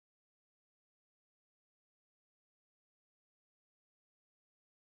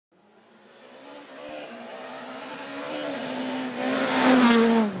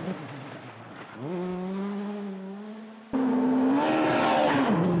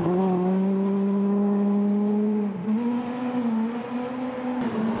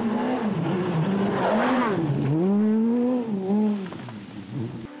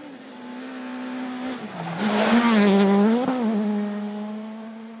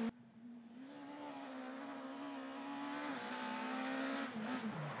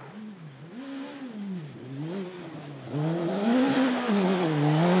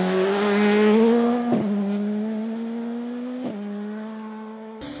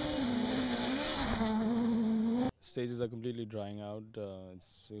stages are completely drying out.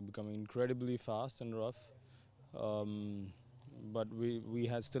 It's becoming incredibly fast and rough. But we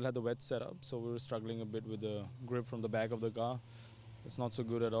still had the wet setup, so we were struggling a bit with the grip from the back of the car. It's not so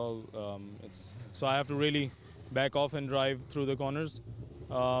good at all. So I have to really back off and drive through the corners.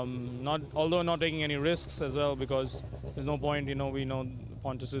 Although not taking any risks as well, because there's no point. We know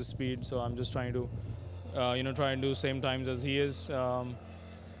Pontus's speed, so I'm just trying to try and do same times as he is.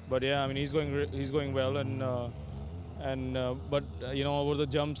 But yeah, I mean he's going well, but over the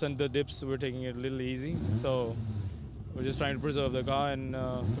jumps and the dips we're taking it a little easy. So we're just trying to preserve the car, and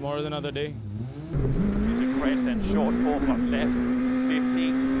tomorrow's another day. Into crest and short, 4 plus left,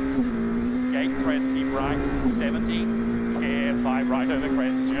 50. Gate crest, keep right, 70. Care, 5 right over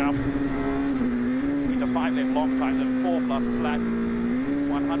crest, jump. Into 5 left, long time, then 4 plus flat,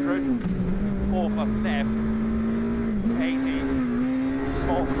 100. 4 plus left, 80.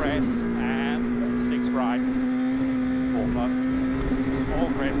 Small crest and 6 right. 4 plus, small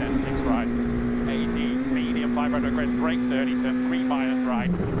crest and 6 right. 80, medium, 500 crest, brake 30, turn 3 minus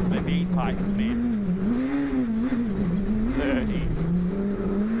right, slippy, tightens mid. 30,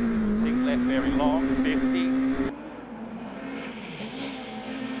 6 left, very long, 50.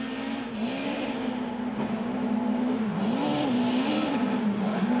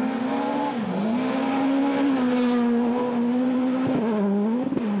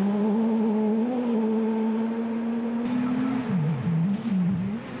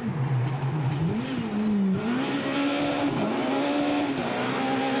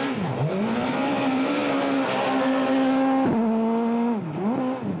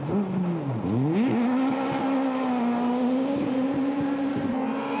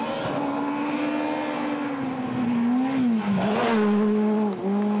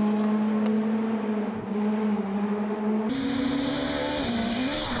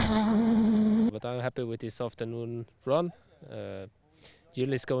 But I'm happy with this afternoon run.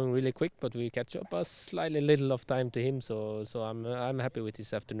 Gill is going really quick, but we catch up a slightly little of time to him, so I'm happy with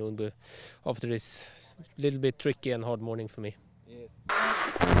this afternoon. But after this little bit tricky and hard morning for me. Yes.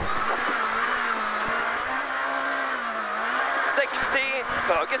 60,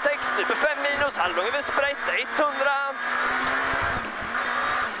 höger 6, nu på 5 minus, halvlång över sprätt, 100.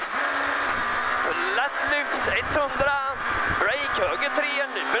 Flat lyft, 100. Break, höger 3,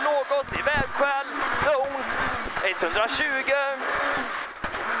 nu med något i vägskäl, långt, 120.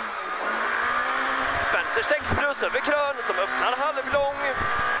 Vänster 6 plus över krön som öppnar halvlång.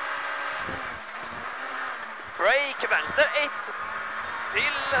 Break, vänster 1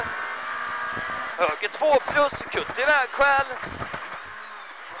 till höger 2 plus, kutt i vägskäl.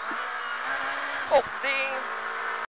 80.